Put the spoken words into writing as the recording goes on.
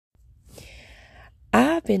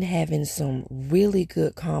been having some really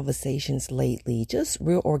good conversations lately, just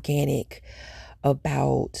real organic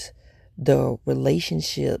about the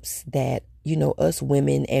relationships that, us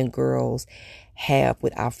women and girls have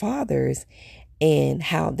with our fathers and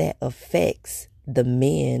how that affects the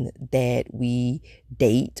men that we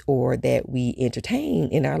date or that we entertain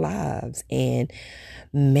in our lives. And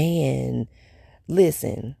man,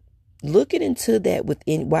 listen, looking into that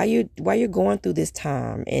within while you're going through this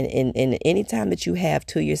time and any time that you have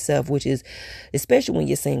to yourself, which is especially when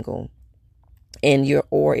you're single and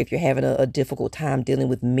or if you're having a difficult time dealing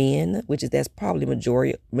with men, that's probably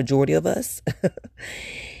majority of us.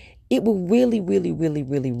 It will really, really, really,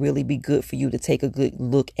 really, really be good for you to take a good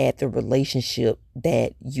look at the relationship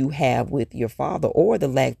that you have with your father or the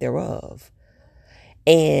lack thereof.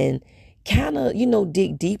 And kind of,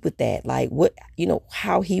 dig deep with that, like what,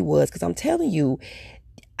 how he was. Because I'm telling you,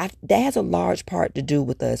 that has a large part to do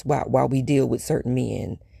with us while we deal with certain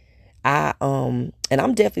men. And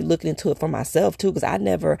I'm definitely looking into it for myself too, because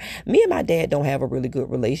me and my dad don't have a really good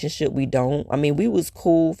relationship. We don't. I mean, we was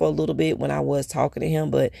cool for a little bit when I was talking to him,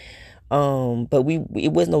 but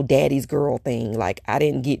it was no daddy's girl thing. Like, I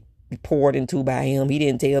didn't get poured into by him. He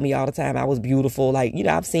didn't tell me all the time I was beautiful. Like,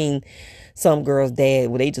 I've seen some girls' dad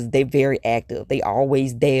where they're very active. They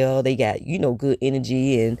always there. They got, good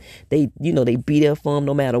energy, and they be there for them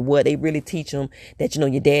no matter what. They really teach them that,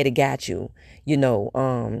 your daddy got you,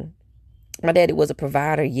 My daddy was a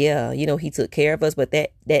provider. Yeah. He took care of us, but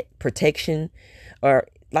that protection or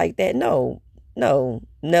like that, no,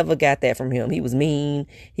 never got that from him. He was mean.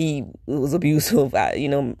 He was abusive,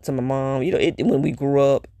 to my mom. When we grew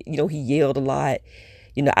up, he yelled a lot.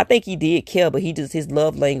 I think he did care, but his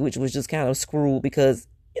love language was just kind of screwed because,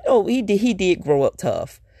 he did grow up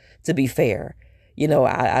tough, to be fair.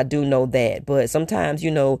 I do know that. But sometimes,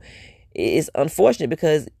 it's unfortunate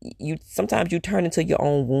because sometimes you turn into your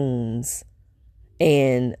own wounds.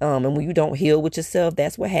 And when you don't heal with yourself,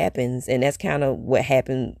 that's what happens. And that's kind of what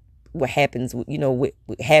happens,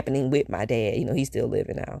 happening with my dad. He's still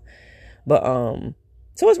living now. But,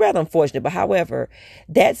 so it's rather unfortunate. But however,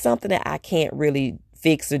 that's something that I can't really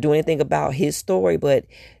fix or do anything about his story. But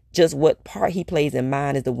just what part he plays in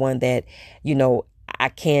mine is the one that, I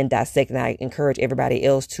can dissect, and I encourage everybody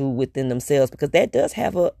else to within themselves, because that does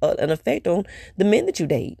have an effect on the men that you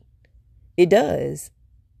date. It does.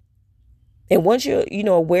 And once you're,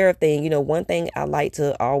 aware of things, one thing I like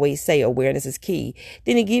to always say, awareness is key.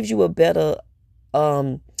 Then it gives you a better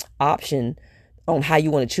option on how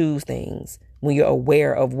you want to choose things when you're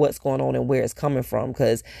aware of what's going on and where it's coming from.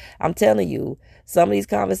 Because I'm telling you, some of these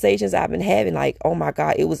conversations I've been having, like, oh my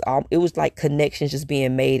God, it was like connections just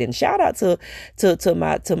being made. And shout out to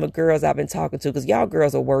my girls I've been talking to, because y'all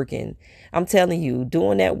girls are working. I'm telling you,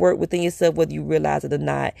 doing that work within yourself, whether you realize it or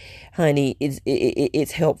not, honey,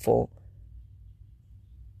 it's helpful.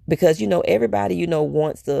 Because, everybody,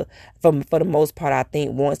 wants to, for the most part, I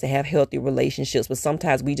think, wants to have healthy relationships. But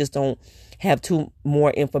sometimes we just don't have too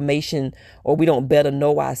more information, or we don't better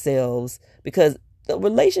know ourselves. Because the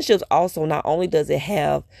relationships also, not only does it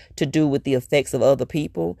have to do with the effects of other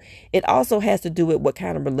people, it also has to do with what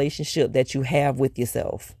kind of relationship that you have with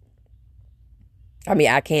yourself. I mean,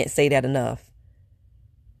 I can't say that enough.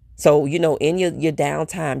 So, in your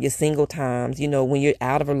downtime, your single times, when you're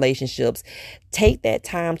out of relationships, take that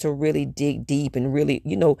time to really dig deep and really,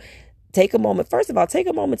 take a moment. First of all, take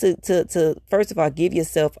a moment to first of all, give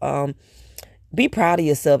yourself, be proud of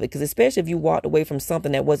yourself, because especially if you walked away from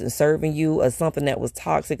something that wasn't serving you, or something that was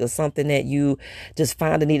toxic, or something that you just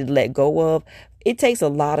finally needed to let go of. It takes a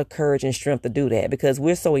lot of courage and strength to do that, because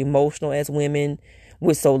we're so emotional as women.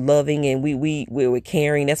 We're so loving, and we're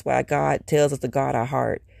caring. That's why God tells us to guard our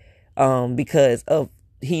heart. Because of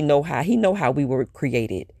he know how we were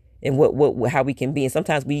created and how we can be. And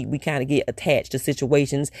sometimes we kind of get attached to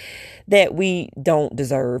situations that we don't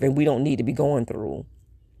deserve and we don't need to be going through,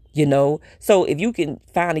 So if you can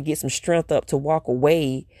finally get some strength up to walk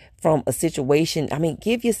away from a situation, I mean,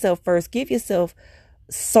 give yourself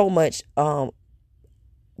so much,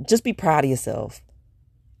 just be proud of yourself.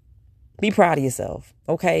 Be proud of yourself,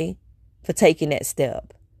 okay, for taking that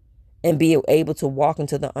step. And be able to walk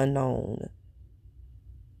into the unknown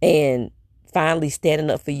and finally standing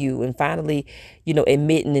up for you, and finally,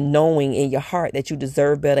 admitting and knowing in your heart that you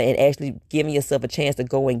deserve better, and actually giving yourself a chance to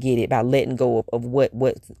go and get it by letting go of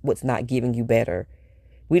what's not giving you better.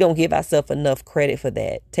 We don't give ourselves enough credit for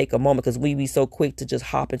that. Take a moment, because we be so quick to just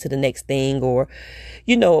hop into the next thing, or,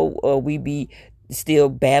 we be still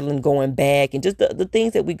battling, going back, and just the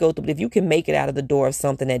things that we go through. But if you can make it out of the door of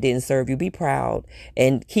something that didn't serve you, be proud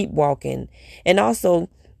and keep walking. And also,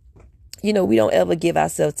 we don't ever give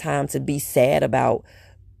ourselves time to be sad about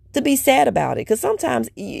to be sad about it. Because sometimes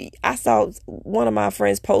I saw one of my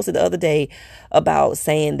friends posted the other day about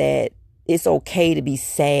saying that it's okay to be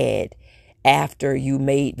sad after you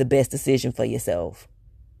made the best decision for yourself.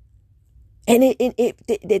 And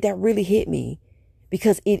that really hit me,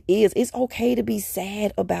 because it's okay to be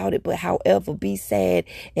sad about it. But however, be sad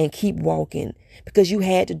and keep walking, because you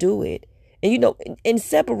had to do it. And, you know, in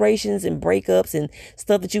separations and breakups and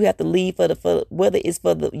stuff that you have to leave for whether it's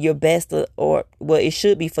for your best or well, it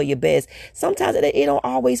should be for your best. Sometimes it don't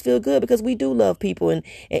always feel good, because we do love people, and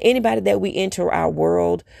anybody that we enter our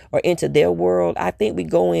world or into their world, I think we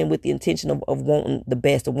go in with the intention of wanting the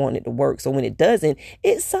best, or wanting it to work. So when it doesn't,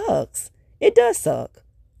 it sucks. It does suck.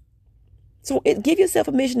 So give yourself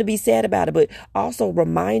permission to be sad about it, but also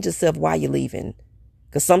remind yourself why you're leaving,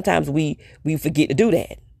 because sometimes we forget to do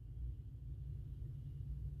that.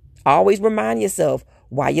 Always remind yourself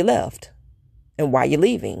why you left and why you're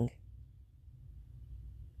leaving.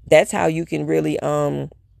 That's how you can really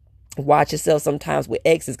watch yourself sometimes with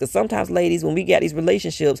exes. Because sometimes, ladies, when we got these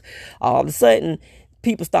relationships, all of a sudden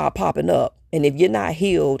people start popping up. And if you're not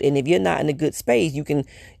healed, and if you're not in a good space,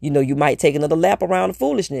 you might take another lap around the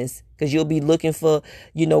foolishness, because you'll be looking for,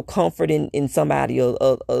 comfort in somebody,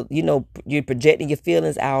 or you're projecting your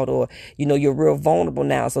feelings out, or, you're real vulnerable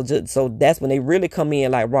now. So that's when they really come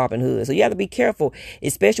in like Robin Hood. So you have to be careful,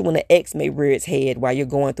 especially when the ex may rear its head while you're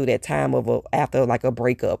going through that time after like a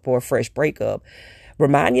breakup or a fresh breakup.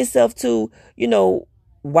 Remind yourself too,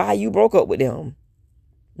 why you broke up with them.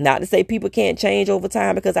 Not to say people can't change over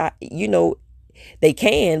time, because they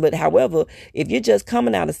can. But however, if you're just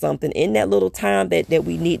coming out of something in that little time that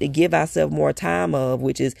we need to give ourselves more time of,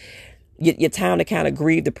 which is your time to kind of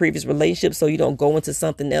grieve the previous relationship, so you don't go into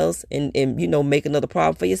something else and make another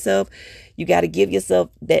problem for yourself. You got to give yourself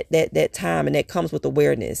that time, and that comes with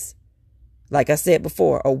awareness. Like I said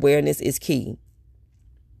before, awareness is key.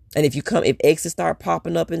 And if exes start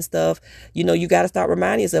popping up and stuff, you got to start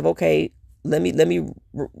reminding yourself, okay, let me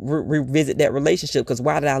revisit that relationship, because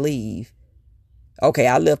why did I leave? Okay,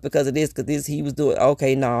 I left because of this, he was doing.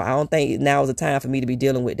 Okay, no, I don't think now is the time for me to be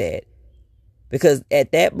dealing with that. Because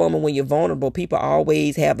at that moment when you're vulnerable, people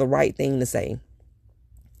always have the right thing to say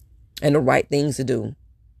and the right things to do.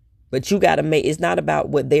 But you got to it's not about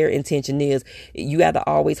what their intention is. You got to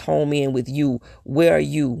always home in with you. Where are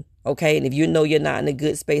you? Okay. And if you're not in a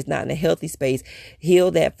good space, not in a healthy space,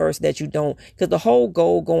 heal that first, that you don't. Because the whole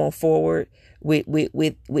goal going forward with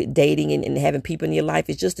dating and having people in your life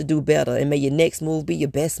is just to do better. And may your next move be your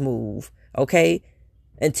best move. Okay.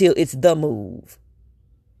 Until it's the move.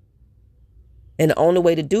 And the only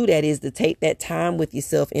way to do that is to take that time with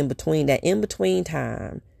yourself in between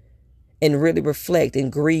time, and really reflect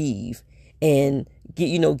and grieve and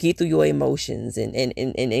get through your emotions and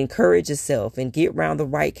encourage yourself and get around the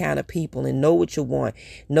right kind of people and know what you want,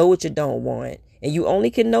 know what you don't want. And you only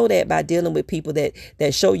can know that by dealing with people that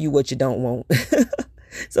show you what you don't want.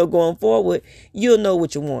 So going forward, you'll know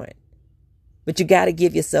what you want. But you got to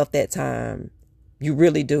give yourself that time. You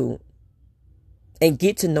really do. And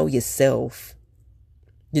get to know yourself.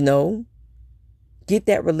 Get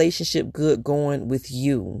that relationship good going with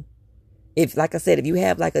you. If, like I said, if you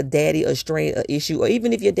have like a daddy, a strain, a issue, or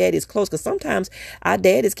even if your dad is close, because sometimes our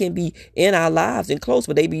daddies can be in our lives and close,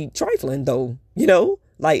 but they be trifling though,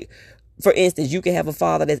 like, for instance, you can have a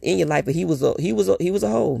father that's in your life, but he was a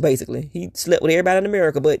hoe, basically. He slept with everybody in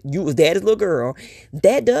America, but you was daddy's little girl.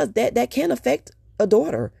 That can affect a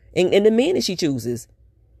daughter and the men that she chooses.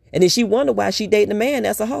 And then she wonder why she dating a man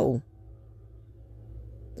that's a hoe.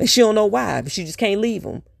 And she don't know why, but she just can't leave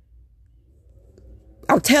him.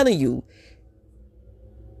 I'm telling you,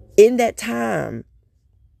 in that time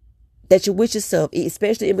that you're with yourself,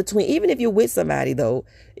 especially in between, even if you're with somebody though,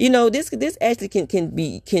 this actually can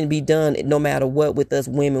be done no matter what with us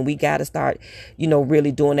women. We got to start,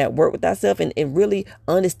 really doing that work with ourselves and really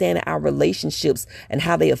understanding our relationships and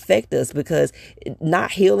how they affect us, because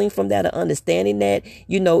not healing from that or understanding that,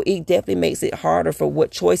 it definitely makes it harder for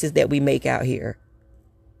what choices that we make out here.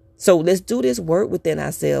 So let's do this work within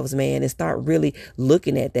ourselves, man, and start really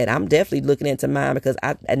looking at that. I'm definitely looking into mine, because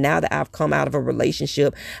now that I've come out of a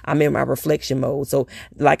relationship, I'm in my reflection mode. So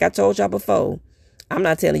like I told y'all before, I'm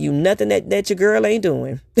not telling you nothing that your girl ain't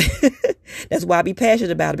doing. That's why I be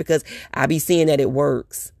passionate about it, because I be seeing that it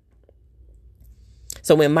works.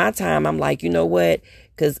 So in my time, I'm like, you know what?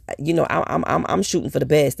 Because, I'm shooting for the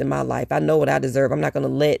best in my life. I know what I deserve. I'm not going to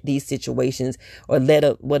let these situations or let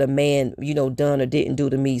what a man, done or didn't do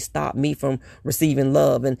to me stop me from receiving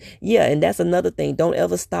love. And yeah, and that's another thing. Don't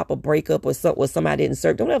ever stop a breakup or somebody didn't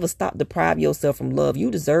serve. Don't ever deprive yourself from love.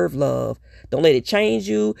 You deserve love. Don't let it change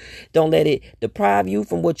you. Don't let it deprive you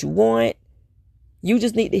from what you want. You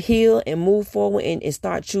just need to heal and move forward and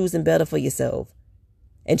start choosing better for yourself.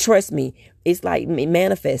 And trust me, it's like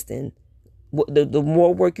manifesting. The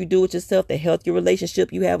more work you do with yourself, the healthier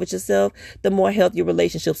relationship you have with yourself, the more healthier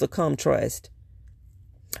relationships will come. Trust.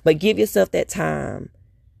 But give yourself that time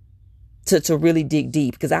to really dig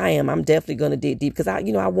deep, because I'm definitely going to dig deep, because I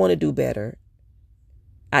want to do better.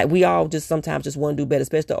 We all just sometimes just want to do better,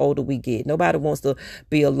 especially the older we get. Nobody wants to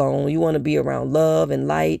be alone. You want to be around love and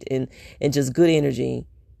light and just good energy.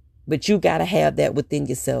 But you got to have that within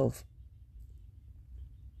yourself.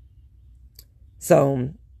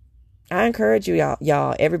 So I encourage you,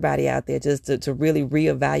 y'all, everybody out there, just to really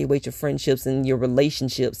reevaluate your friendships and your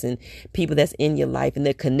relationships and people that's in your life and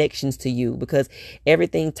their connections to you, because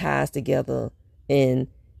everything ties together. And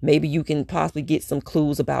maybe you can possibly get some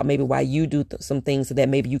clues about maybe why you do some things, so that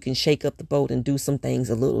maybe you can shake up the boat and do some things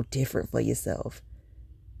a little different for yourself.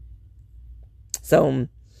 So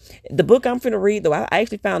the book I'm finna read, though, I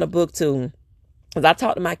actually found a book too, because I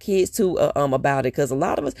talked to my kids too about it, because a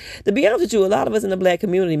lot of us, to be honest with you, a lot of us in the Black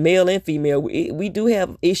community, male and female, we do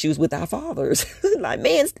have issues with our fathers. Like,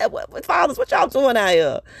 man, fathers, what y'all doing out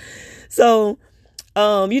here? So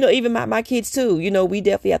even my kids too, we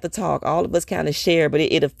definitely have to talk. All of us kind of share, but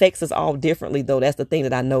it affects us all differently, though. That's the thing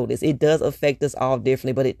that I noticed. It does affect us all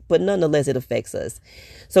differently, but nonetheless, it affects us.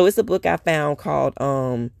 So it's a book I found called,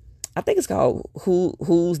 I think it's called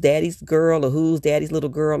Who's Daddy's Girl, or Who's Daddy's Little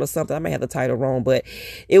Girl, or something. I may have the title wrong, but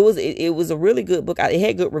it was a really good book. It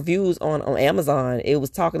had good reviews on Amazon. It was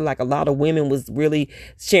talking like a lot of women was really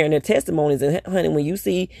sharing their testimonies. And honey, when you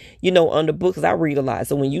see, under books, 'cause I read a lot.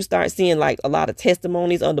 So when you start seeing like a lot of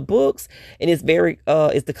testimonies under books, and it's very,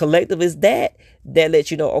 it's the collective is that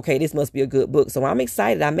lets you know, okay, this must be a good book. So I'm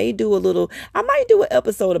excited. I might do an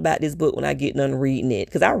episode about this book when I get done reading it,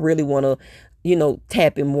 because I really want to,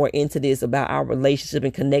 tapping more into this about our relationship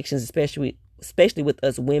and connections, especially with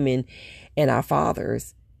us women and our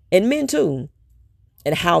fathers and men too,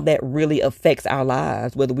 and how that really affects our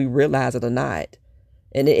lives, whether we realize it or not.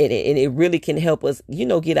 And it really can help us,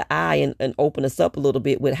 get an eye and open us up a little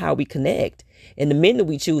bit with how we connect and the men that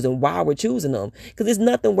we choose and why we're choosing them. Because there's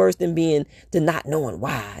nothing worse than not knowing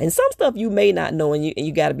why. And some stuff you may not know, and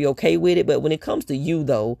you got to be okay with it. But when it comes to you,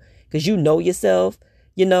 though, because you know yourself,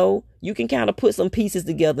 you can kind of put some pieces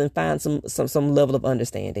together and find some level of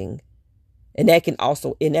understanding. And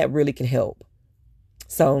that really can help.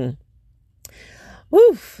 So,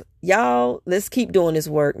 y'all, let's keep doing this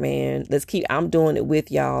work, man. I'm doing it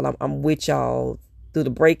with y'all. I'm with y'all through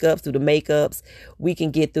the breakups, through the makeups. We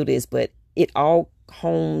can get through this, but it all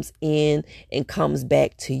homes in and comes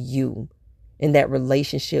back to you in that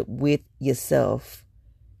relationship with yourself.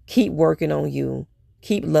 Keep working on you.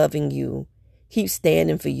 Keep loving you. Keep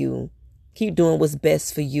standing for you. Keep doing what's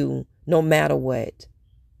best for you, no matter what.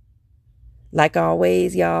 Like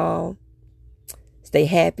always, y'all, stay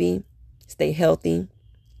happy, stay healthy,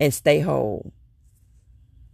 and stay whole.